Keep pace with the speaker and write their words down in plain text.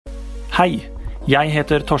Hei, jeg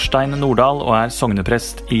heter Torstein Nordal og er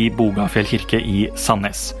sogneprest i Bogafjell kirke i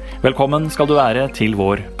Sandnes. Velkommen skal du være til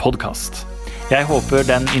vår podcast. Jeg håper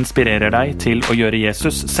den inspirerer deg til å gjøre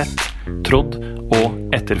Jesus sett, trodd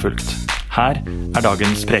og etterfulgt. Her er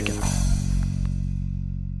dagens preken.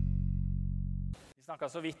 Vi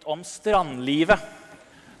snakket så vidt om strandlivet,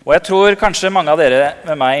 og jeg tror kanskje mange av dere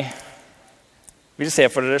med meg vil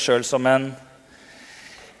se for dere selv som en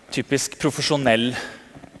typisk profesjonell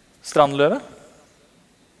strandløve.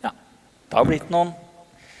 Ja, det har blitt noen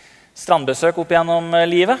strandbesøk opp gjennom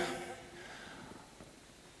livet.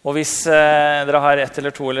 Og hvis dere har 1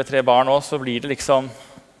 eller 2 eller 3 barn også, så blir det liksom,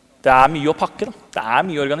 det er mye å pakke da. Det er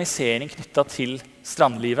mye organisering knyttet til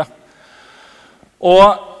strandlivet. Og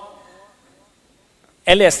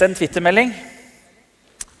jeg leste en Twitter-melding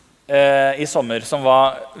i sommer som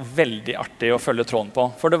var veldig artig å følge tråden på.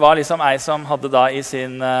 For det var liksom ei som hadde da i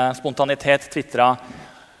sin spontanitet twitteret: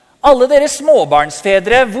 «Alle dere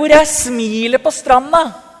småbarnsfedre, hvor er smilet på stranda?»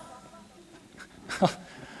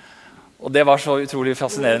 Og det var så utrolig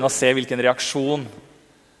fascinerende å se hvilken reaksjon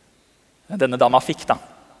denne dama fikk da.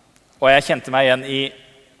 Og jeg kjente meg igjen i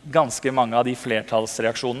ganske mange av de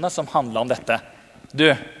flertallsreaksjonene som handlet om dette. Du,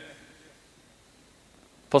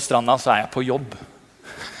 på stranda så er jeg på jobb.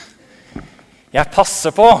 Jeg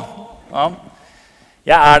passer på. Ja.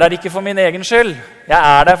 Jeg er der ikke for min egen skyld. Jeg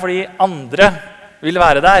er der fordi andre vil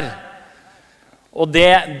være der. Og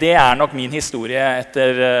det er nok min historie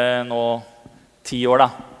etter nå 10 år da,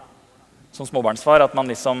 som småbarnsfar, at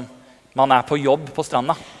man er på jobb på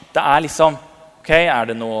stranda. Det er liksom, ok,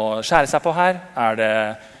 er det noe å skjære seg på her? Er det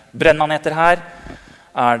brennmaneter her?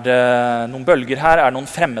 Er det noen bølger her? Er det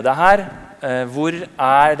noen fremmede her? Hvor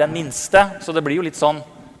er den minste? Så det blir jo litt sånn,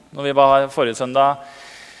 når vi var forrige søndag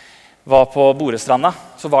var på Borestranda,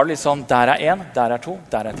 så var det litt sånn, der er 1, der er 2,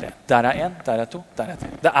 der er 3. Der er 1, der er 2, der er 3.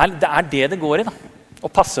 Det er det går i da, å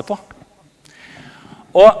passe på.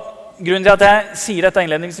 Og grunnen til at jeg sier dette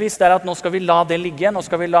innledningsvis, det er at nå skal vi la det ligge, nå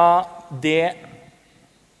skal vi la det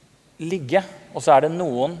ligge, og så er det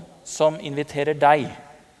noen som inviterer deg.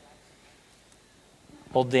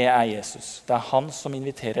 Og det er Jesus. Det er han som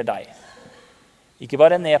inviterer deg. Ikke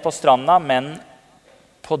bare ned på stranda, men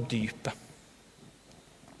på dypet.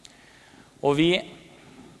 Og vi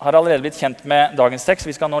har allerede blitt kjent med dagens tekst.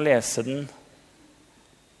 Vi skal nå lese den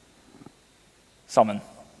sammen.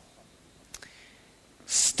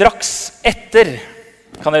 Straks etter,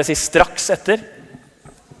 kan dere si straks etter?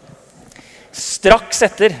 Straks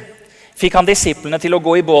etter fikk han disiplene til å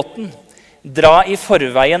gå i båten, dra i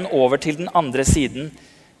forveien over til den andre siden,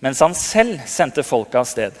 mens han selv sendte folket av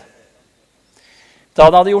sted. Da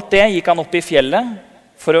han hadde gjort det, gikk han opp i fjellet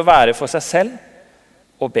for å være for seg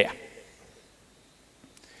selv og be.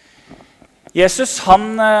 Jesus,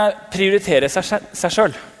 han prioriterer seg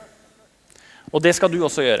selv, og det skal du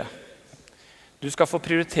også gjøre. Du skal få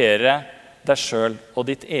prioritere deg selv og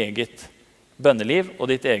ditt eget bønneliv og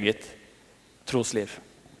ditt eget trosliv.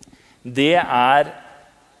 Det er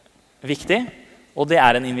viktig, og det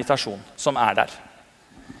er en invitasjon som er der.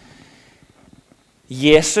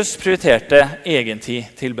 Jesus prioriterte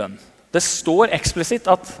egentid til bønn. Det står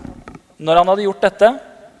eksplisitt at når han hadde gjort dette,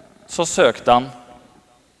 så søkte han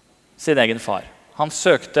sin egen far. Han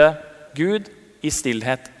søkte Gud i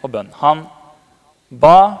stillhet og bønn. Han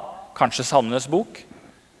ba, kanskje Salmenes bok,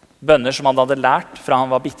 bønner som han hadde lært fra han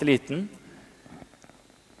var bitteliten.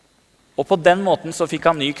 Og på den måten så fikk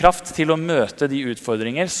han ny kraft til å møte de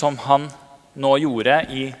utfordringer som han nå gjorde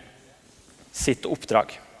i sitt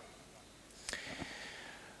oppdrag.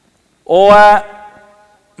 Og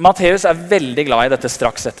Matteus er veldig glad i dette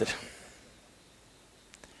straks etter.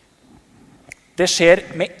 Det skjer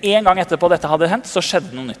med en gang etterpå dette hadde hendt, så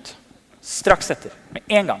skjedde noe nytt. Straks etter, med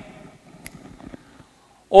en gang.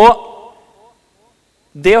 Og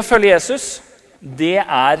det å følge Jesus, det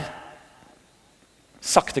er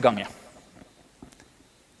sakte gange.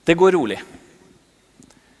 Det går rolig.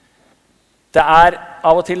 Det er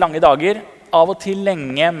av og til lange dager, av og til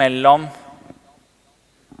lenge mellom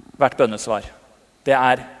hvert bønnesvar. Det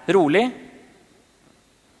er rolig,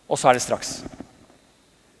 og så er det straks.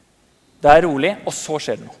 Det er rolig, og så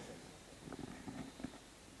skjer det noe.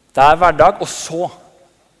 Det er hverdag, og så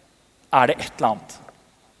er det et eller annet.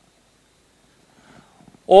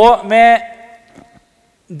 Og med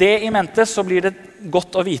det i mente så blir det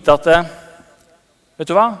godt å vite at,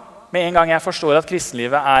 vet du hva? Med en gang jeg forstår at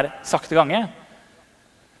kristenlivet er sakte gange,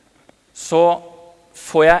 så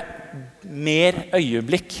får jeg mer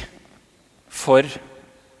øyeblikk for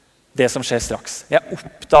det som skjer straks. Jeg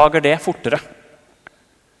oppdager det fortere.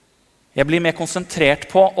 Jeg blir mer konsentrert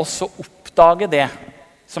på å oppdage det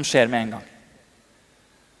som skjer med en gang.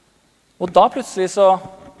 Og da plutselig så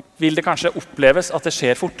vil det kanskje oppleves at det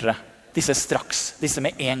skjer fortere. Disse straks, disse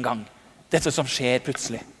med en gang. Dette som skjer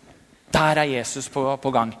plutselig. Der er Jesus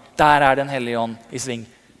på gang. Der er den hellige ånd i sving.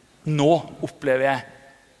 Nå opplever jeg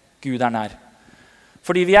Gud er nær.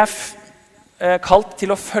 Fordi vi er kalt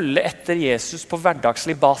til å følge etter Jesus på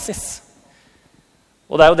hverdagslig basis.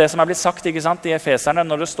 Og det er jo det som er blitt sagt, ikke sant, i Efeserne,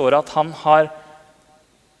 når det står at han har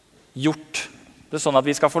gjort det sånn at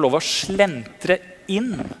vi skal få lov å slentre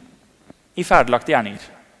inn i ferdelagte gjerninger.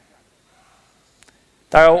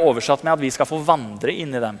 Det er jo oversatt med at vi skal få vandre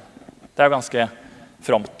inn i dem. Det er jo ganske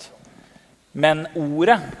fromt. Men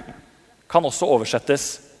ordet kan også oversettes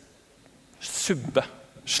subbe,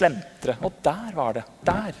 slentre. Og der var det.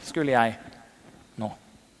 Der skulle jeg nå.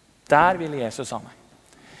 Der ville Jesus ha meg.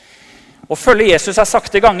 Å følge Jesus er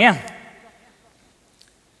sakte gange.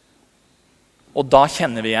 Og da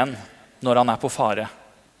kjenner vi igjen når han er på fare.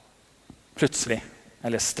 Plutselig,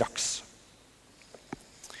 eller straks.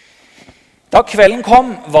 Da kvelden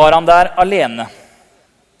kom, var han der alene.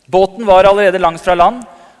 Båten var allerede langt fra land,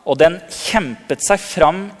 og den kjempet seg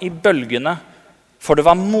fram i bølgene, for det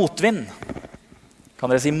var motvind.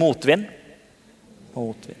 Kan dere si motvind?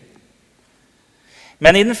 Motvind.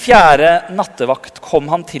 Men i den 4. nattevakt kom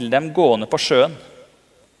han til dem gående på sjøen.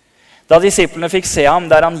 Da disiplene fikk se ham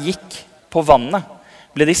der han gikk på vannet,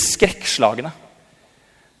 ble de skrekkslagne.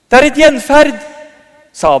 «Det er et gjenferd!»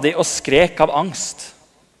 sa de og skrek av angst.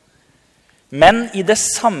 Men i det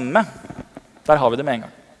samme, der har vi det med en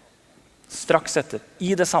gang, straks etter,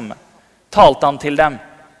 i det samme, talte han til dem.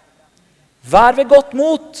 «Vær ved godt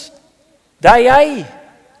mot! Det er jeg!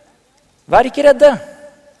 Vær ikke redde!»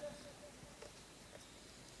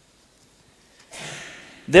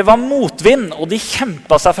 Det var motvind, og de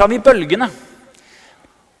kjempet seg fram i bølgene.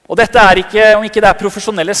 Og dette er ikke, om ikke det er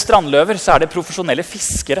profesjonelle strandløver, så er det profesjonelle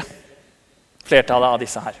fiskere. Flertallet av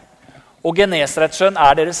disse her. Og Genesaretsjøen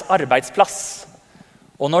er deres arbeidsplass.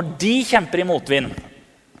 Og når de kjemper i motvind,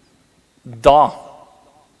 da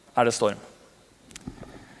er det storm.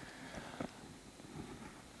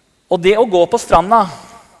 Og det å gå på stranda,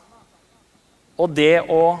 og det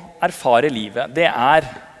å erfare livet, det er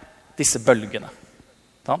disse bølgene.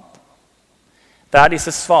 Det er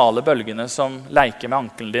disse svale bølgene som leker med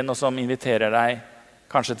ankelen din, og som inviterer deg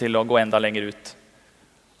kanskje til å gå enda lenger ut.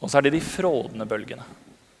 Og så er det de frådende bølgene,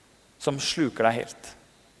 som sluker deg helt.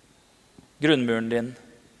 Grunnmuren din,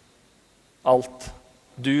 alt,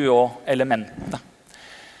 du og elementene.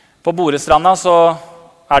 På Borestranda så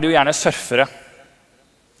er det jo gjerne surfere.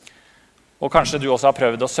 Og kanskje du også har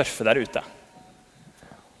prøvd å surfe der ute.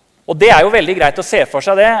 Og det er jo veldig greit å se for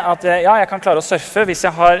seg det, at ja, jeg kan klare å surfe hvis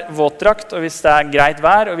jeg har våtdrakt, og hvis det er greit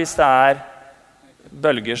vær, og hvis det er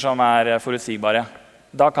bølger som er forutsigbare.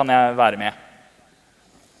 Da kan jeg være med.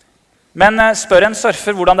 Men spør en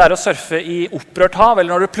surfer hvordan det er å surfe i opprørt hav,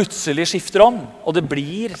 eller når det plutselig skifter om, og det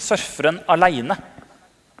blir surferen alene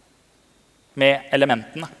med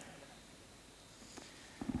elementene.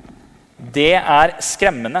 Det er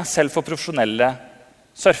skremmende, selv for profesjonelle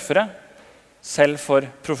surfere, selv for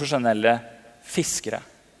profesjonelle fiskere.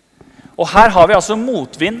 Og her har vi altså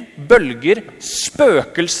motvind, bølger,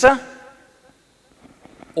 spøkelse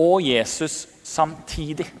og Jesus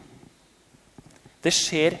samtidig. Det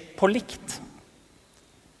skjer på likt.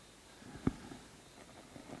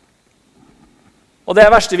 Og det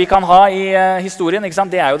verste vi kan ha i historien, ikke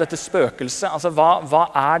sant? Det er jo dette spøkelset. Altså, hva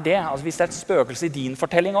er det? Altså, hvis det er et spøkelse i din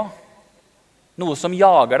fortelling også, noe som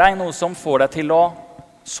jager deg, noe som får deg til å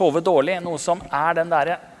sove dårlig, noe som er den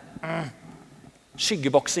der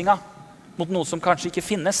skyggeboksinga mot noe som kanskje ikke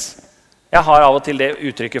finnes. Jeg har av og til det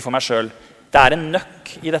uttrykket for meg selv. Det er en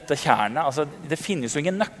nøkk i dette kjernet. Altså, det finnes jo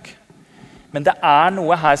ingen nøkk. Men det er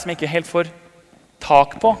noe her som jeg ikke helt får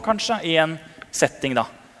tak på, kanskje, i en setting da.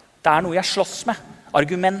 Det er noe jeg slåss med.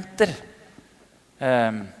 Argumenter.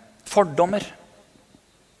 Fordommer.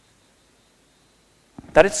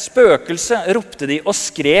 Det er et spøkelse, ropte de og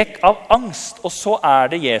skrek av angst, og så er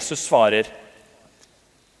det Jesus svarer.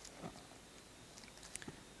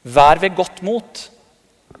 Vær ved godt mot.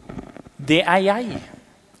 Det er jeg.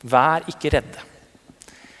 Vær ikke redde.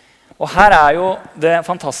 Og her er jo det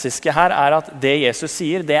fantastiske her er at det Jesus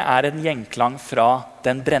sier, det er en gjenklang fra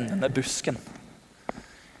den brennende busken.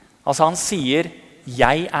 Altså han sier,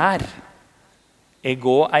 jeg er.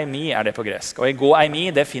 Ego eimi er det på gresk. Og ego eimi,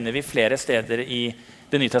 det finner vi flere steder i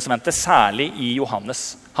Det nye testamentet, særlig i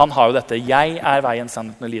Johannes. Han har jo dette, jeg er veien,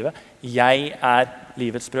 sannheten og livet. Jeg er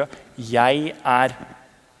livets brød. Jeg er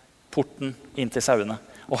porten inn til sauene.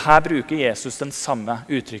 Og her bruker Jesus den samme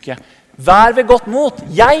uttrykket. Vær ved godt mot,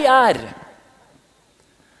 jeg er.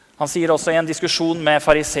 Han sier også i en diskusjon med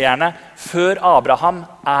fariseerne, før Abraham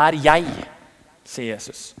er jeg, sier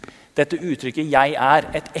Jesus. Dette uttrykket jeg er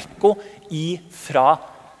et ekko fra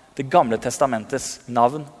det gamle testamentets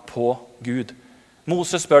navn på Gud.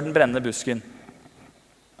 Moses spør den brennende busken.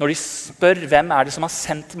 Når de spør hvem er det som har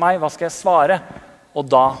sendt meg, hva skal jeg svare? Og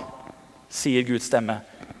da sier Guds stemme,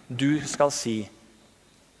 du skal si,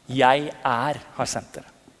 jeg har sendt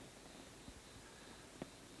dere.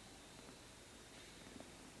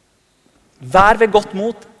 Vær ved godt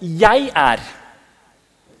mot, jeg er.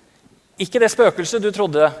 Ikke det spøkelset du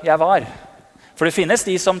trodde jeg var. For det finnes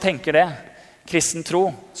de som tenker det. Kristen tro,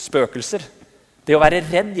 spøkelser. Det å være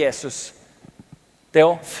redd Jesus. Det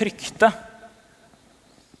å frykte.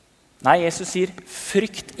 Nei, Jesus sier,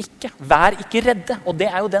 frykt ikke. Vær ikke redde. Og det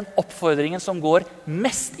er jo den oppfordringen som går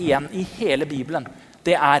mest igjen i hele Bibelen.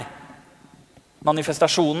 Det er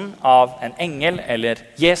manifestasjonen av en engel eller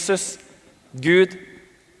Jesus, Gud,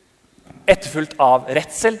 etterfulgt av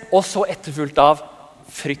redsel, og så etterfulgt av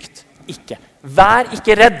frykt ikke. Vær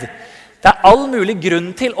ikke redd. Det er all mulig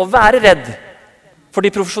grunn til å være redd for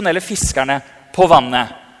de profesjonelle fiskerne på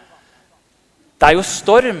vannet. Det er jo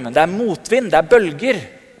storm, det er motvind, det er bølger.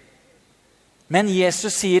 Men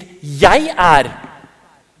Jesus sier, jeg er.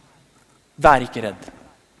 Vær ikke redd.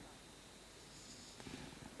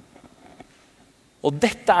 Og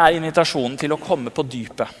dette er invitasjonen til å komme på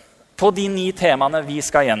dypet. På de 9 temaene vi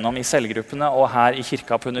skal gjennom i cellegruppene og her i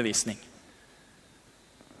kirka på undervisning.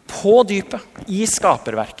 På dypet, i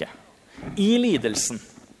skaperverket, i lidelsen,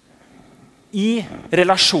 i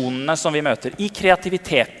relasjonene som vi møter, i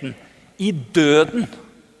kreativiteten, i døden,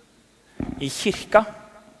 i kirka,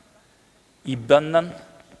 i bønnen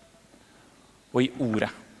og i ordet.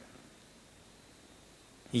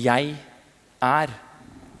 Jeg er.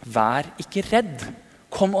 Vær ikke redd.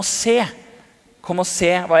 Kom og se. Kom og se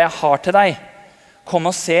hva jeg har til deg. Kom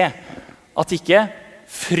og se at ikke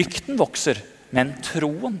frykten vokser, men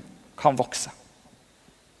troen kan vokse.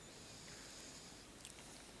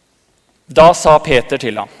 Da sa Peter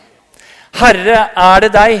til ham, Herre, er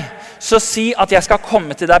det deg, så si at jeg skal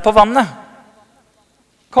komme til deg på vannet.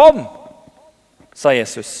 Kom, sa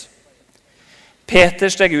Jesus. Peter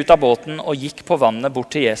steg ut av båten og gikk på vannet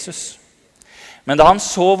bort til Jesus. Men da han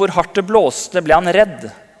så hvor hardt det blåste, ble han redd.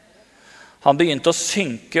 Han begynte å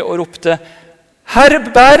synke og ropte, Herre,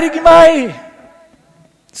 berg meg!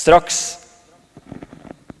 Straks.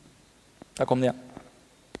 Der kom det igjen.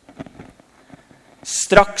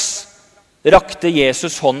 Straks rakte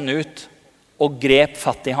Jesus hånden ut og grep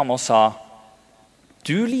fatt i ham og sa,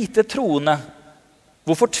 Du lite troende,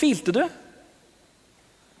 hvorfor tvilte du?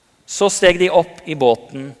 Så steg de opp i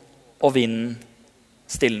båten, og vinden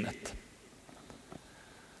stilnet.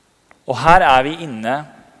 Og her er vi inne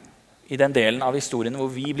i den delen av historien hvor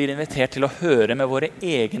vi blir invitert til å høre med våre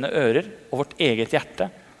egne ører og vårt eget hjerte,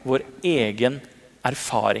 vår egen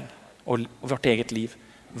erfaring og vårt eget liv.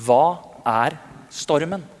 Hva er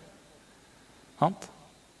stormen?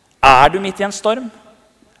 Er du midt i en storm?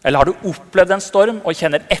 Eller har du opplevd en storm og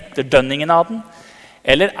kjenner etterdønningen av den?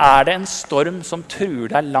 Eller er det en storm som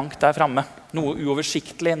truer deg langt der fremme? Noe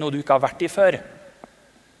uoversiktlig, noe du ikke har vært i før?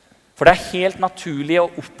 For det er helt naturlig å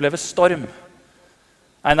oppleve storm.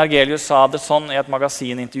 Einar Gelius sa det sånn i et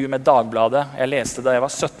magasinintervju med Dagbladet. Jeg leste det da jeg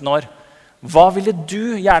var 17 år. Hva ville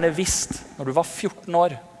du gjerne visst når du var 14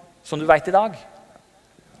 år, som du vet i dag?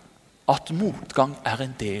 At motgang er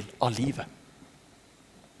en del av livet.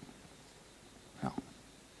 Ja.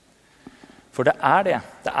 For det er det.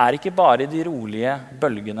 Det er ikke bare de rolige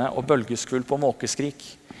bølgene og bølgeskvulp og måkeskrik.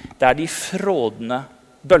 Det er de frådende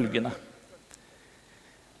bølgene.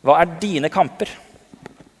 Hva er dine kamper?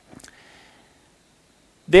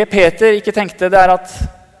 Det Peter ikke tenkte, det er at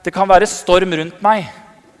det kan være storm rundt meg,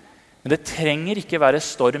 men det trenger ikke være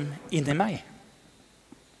storm inni meg.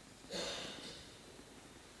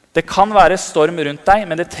 Det kan være storm rundt deg,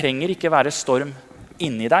 men det trenger ikke være storm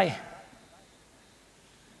inni deg.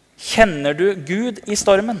 Kjenner du Gud i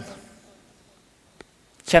stormen?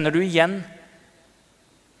 Kjenner du igjen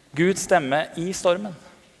Guds stemme i stormen?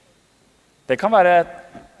 Det kan være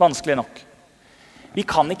vanskelig nok. Vi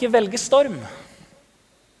kan ikke velge storm.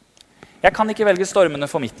 Jeg kan ikke velge stormene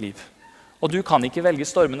for mitt liv, og du kan ikke velge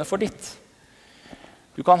stormene for ditt.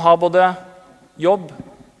 Du kan ha både jobb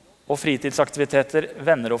og fritidsaktiviteter,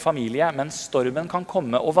 venner og familie, men stormen kan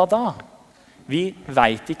komme, og hva da? Vi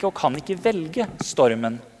vet ikke og kan ikke velge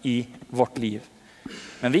stormen i vårt liv.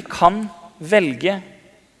 Men vi kan velge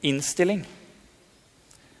innstilling,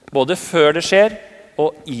 både før det skjer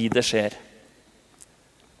og i det skjer.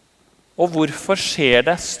 Og hvorfor skjer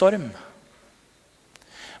det storm?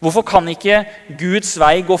 Hvorfor kan ikke Guds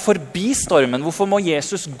vei gå forbi stormen? Hvorfor må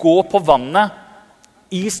Jesus gå på vannet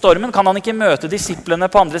i stormen? Kan han ikke møte disiplene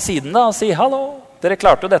på andre siden da og si, hallo, dere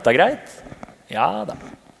klarte jo dette greit? Ja da.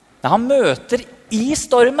 Men han møter i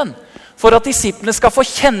stormen for at disiplene skal få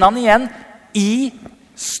kjenne han igjen i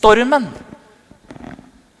stormen.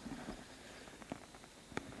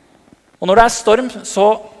 Og når det er storm, så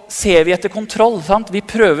ser vi etter kontroll. Sant? Vi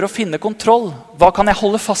prøver å finne kontroll. Hva kan jeg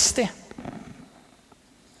holde fast i?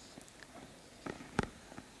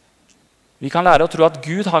 Vi kan lære å tro at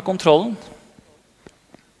Gud har kontrollen.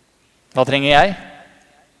 Hva trenger jeg?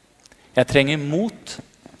 Jeg trenger mot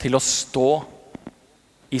til å stå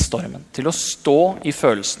i stormen, til å stå i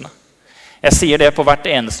følelsene. Jeg sier det på hvert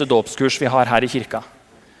eneste dåpskurs vi har her i kirka.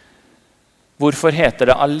 Hvorfor heter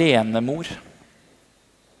det alenemor?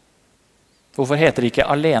 Hvorfor heter det ikke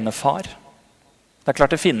alenefar? Det er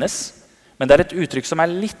klart det finnes, men det er et uttrykk som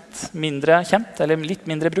er litt mindre kjent, eller litt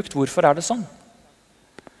mindre brukt. Hvorfor er det sånn?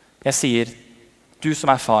 Jeg sier, du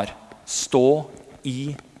som er far, stå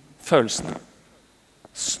i følelsene.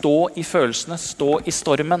 Stå i følelsene, stå i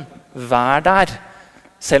stormen. Vær der,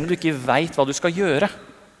 selv om du ikke vet hva du skal gjøre.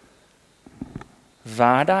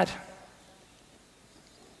 Vær der.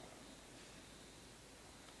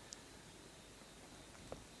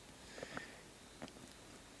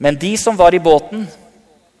 Men de som var i båten,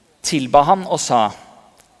 tilba han og sa,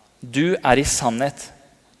 du er i sannhet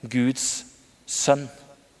Guds sønn.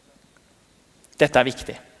 Dette er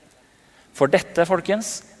viktig. For dette,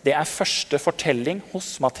 folkens, det er første fortelling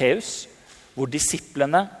hos Matteus, hvor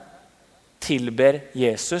disiplene tilber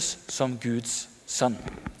Jesus som Guds sønn.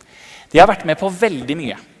 De har vært med på veldig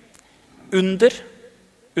mye.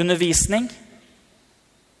 Undervisning.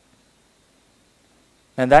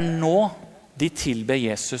 Men det er nå de tilber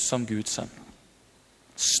Jesus som Guds sønn.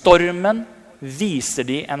 Stormen viser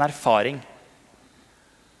de en erfaring.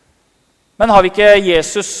 Men har vi ikke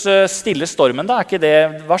Jesus stille stormen da? Er ikke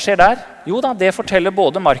det, hva skjer der? Jo da, det forteller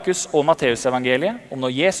både Markus og Matteus evangeliet om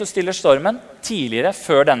når Jesus stiller stormen tidligere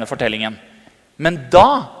før denne fortellingen. Men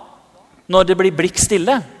da, når det blir blikk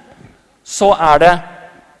stille, så er det,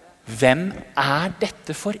 hvem er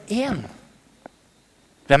dette for en?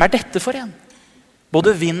 Hvem er dette for en?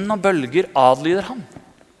 Både vind og bølger adlyder han.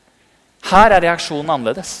 Her er reaksjonen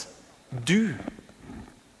annerledes. Du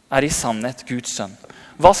er i sannhet Guds sønn.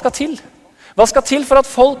 Hva skal til? Hva skal til for at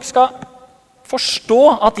folk skal forstå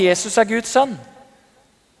at Jesus er Guds sønn?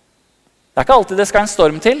 Det er ikke alltid det skal en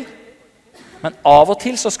storm til, men av og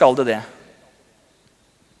til så skal det det.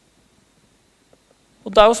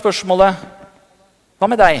 Og da er jo spørsmålet,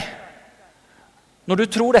 hva med deg? Når du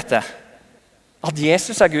tror dette, at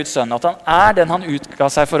Jesus er Guds sønn, at han er den han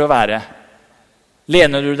utga seg for å være,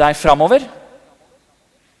 lener du deg framover?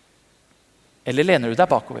 Eller lener du deg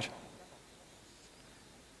bakover?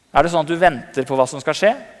 Er det sånn at du venter på hva som skal skje?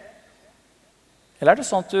 Eller er det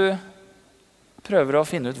sånn at du prøver å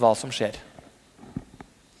finne ut hva som skjer?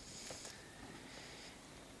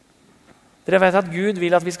 Dere vet at Gud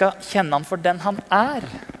vil at vi skal kjenne han for den han er.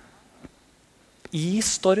 I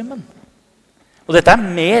stormen. Og dette er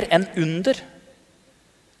mer enn under.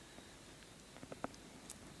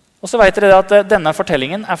 Og så vet dere at denne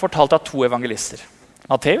fortellingen er fortalt av 2 evangelister.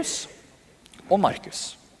 Matteus og Markus.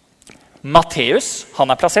 Matteus,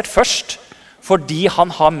 han er plassert først fordi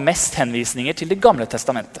han har mest henvisninger til det gamle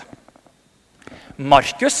testamentet.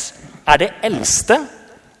 Markus er det eldste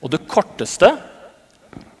og det korteste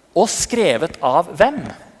og skrevet av hvem?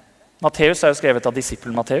 Matteus er jo skrevet av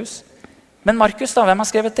disippelen Matteus. Men Markus da, hvem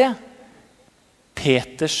har skrevet det?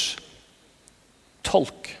 Peters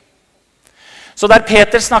tolk. Så der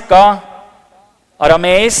Peter snakket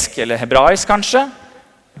arameisk eller hebraisk kanskje,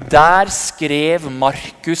 der skrev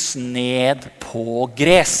Markus ned på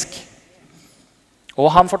gresk. Og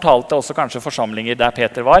han fortalte også kanskje forsamlinger der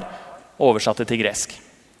Peter var, oversatte til gresk.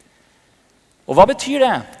 Og hva betyr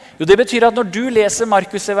det? Jo, det betyr at når du leser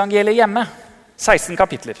Markus evangeliet hjemme, 16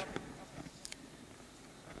 kapitler,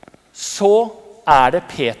 så er det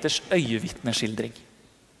Peters øyevittneskildring.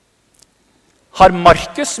 Har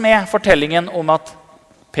Markus med fortellingen om at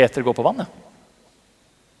Peter går på vannet?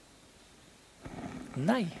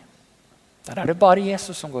 Nei, der er det bare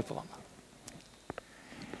Jesus som går på vannet.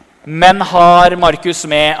 Men har Markus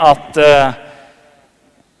med at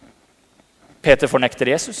Peter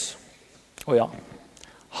fornekter Jesus? Å ja.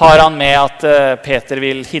 Har han med at Peter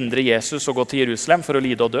vil hindre Jesus å gå til Jerusalem for å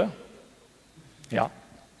lide og dø? Ja.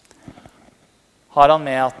 Har han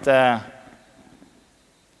med at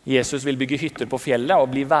Jesus vil bygge hytter på fjellet og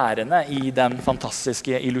bli værende i den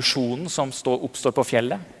fantastiske illusjonen som oppstår på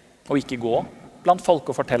fjellet, og ikke gå blant folk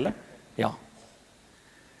og fortelle? Ja.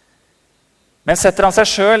 Men setter han seg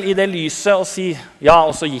selv i det lyset og sier, ja,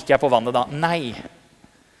 og så gikk jeg på vannet da? Nei.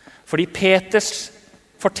 Fordi Peters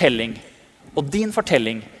fortelling og din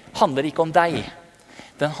fortelling handler ikke om deg.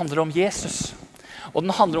 Den handler om Jesus. Og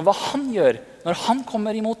den handler om hva han gjør når han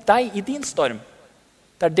kommer imot deg i din storm.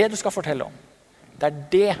 Det er det du skal fortelle om. Det er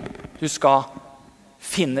det du skal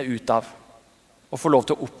finne ut av og få lov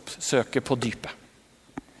til å oppsøke på dypet.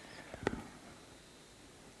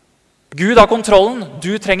 Gud har kontrollen,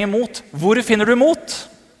 du trenger mot. Hvor finner du mot?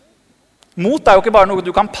 Mot er jo ikke bare noe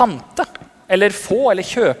du kan pante, eller få, eller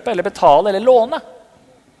kjøpe, eller betale, eller låne.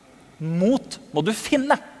 Mot må du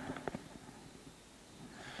finne.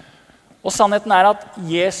 Og sannheten er at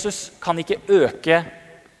Jesus kan ikke øke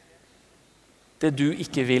det du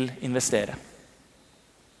ikke vil investere.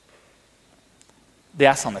 Det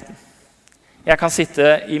er sannheten. Jeg kan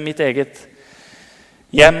sitte i mitt eget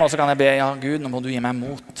hjem, og så kan jeg be, ja Gud, nå må du gi meg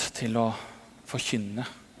mot til å forkynne.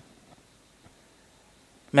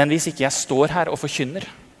 Men hvis ikke jeg står her og forkynner,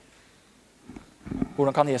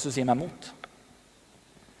 hvordan kan Jesus gi meg mot?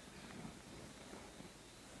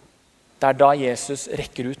 Det er da Jesus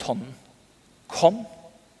rekker ut hånden. Kom,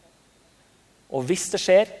 og hvis det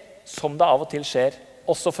skjer, som det av og til skjer,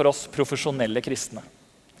 også for oss profesjonelle kristne,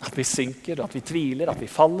 at vi synker, at vi tviler, at vi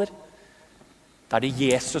faller, da er det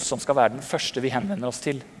Jesus som skal være den første vi henvender oss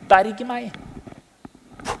til. Berg meg!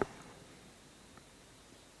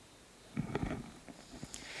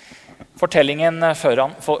 Fortellingen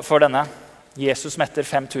for denne. Jesus metter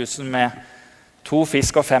 5000 med 2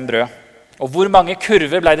 fisk og 5 brød. Og hvor mange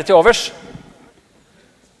kurver ble det til overs?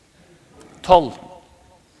 12.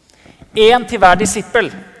 1 til hver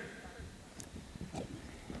disippel.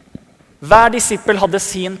 Hver disippel hadde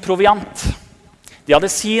sin proviant. De hadde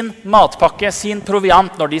sin matpakke, sin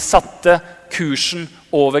proviant når de satte kursen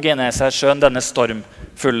over Genesaretsjøen denne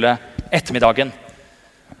stormfulle ettermiddagen.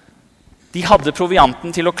 De hadde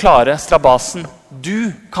provianten til å klare strabasen.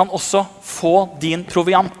 Du kan også få din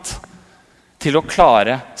proviant til å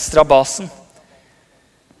klare strabasen.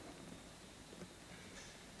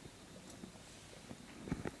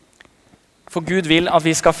 For Gud vil at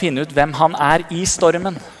vi skal finne ut hvem han er i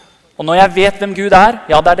stormen. Og når jeg vet hvem Gud er,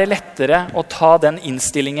 ja, da er det lettere å ta den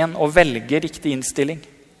innstillingen og velge riktig innstilling.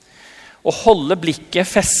 Og holde blikket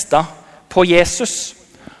festet på Jesus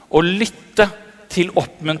og lytte til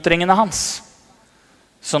oppmuntringene hans,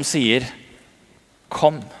 som sier,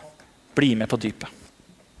 kom, bli med på dypet.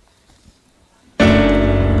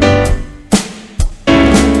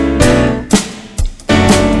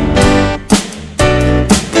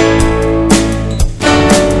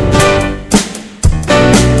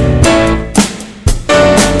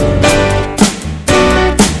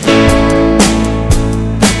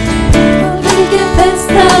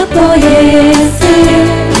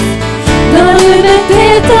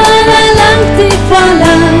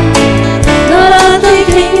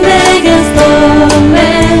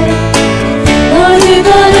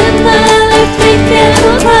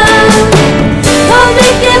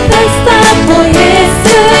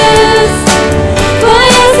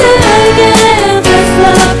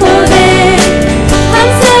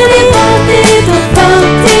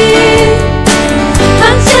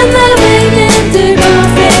 Han kjenner veien du går,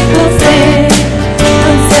 se på seg.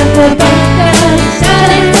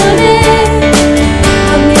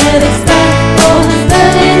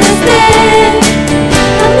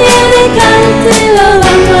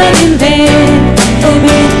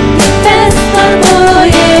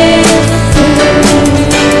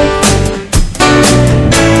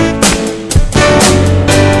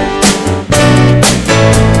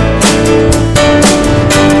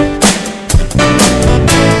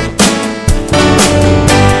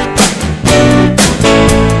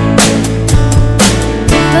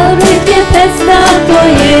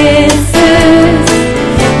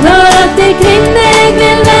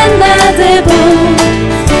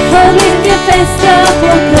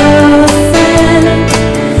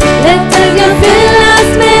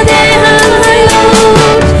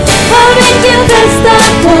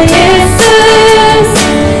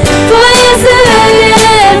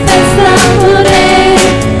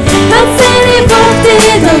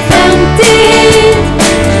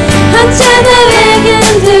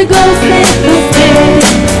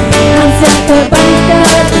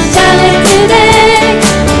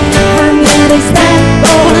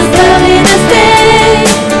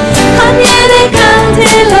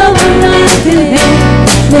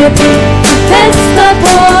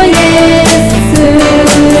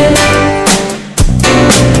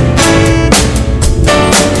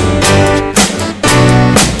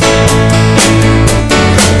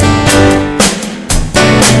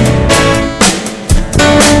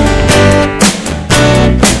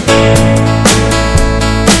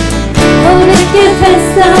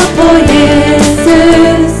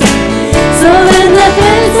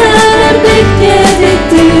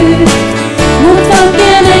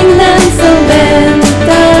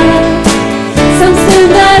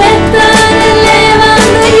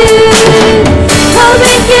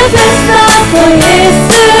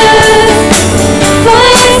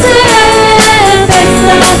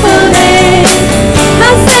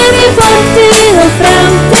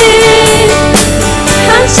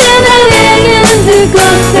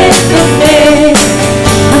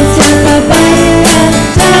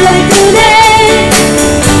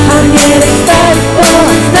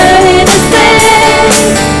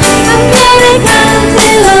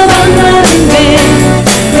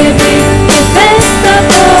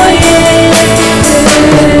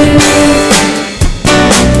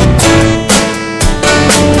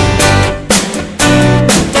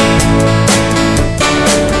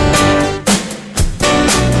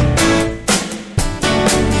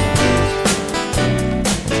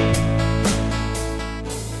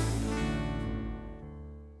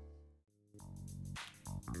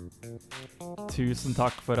 Tusen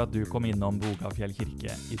takk for at du kom innom Bogafjell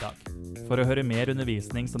kirke i dag. For å høre mer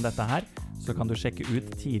undervisning som dette her, så kan du sjekke ut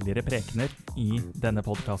tidligere prekener i denne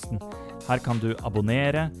podcasten. Her kan du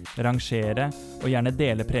abonnere, rangere og gjerne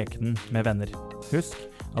dele prekenen med venner. Husk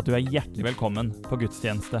at du er hjertelig velkommen på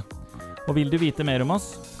gudstjeneste. Og vil du vite mer om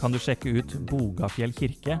oss, kan du sjekke ut Bogafjell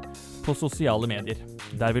kirke på sosiale medier.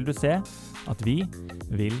 Der vil du se at vi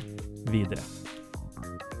vil videre.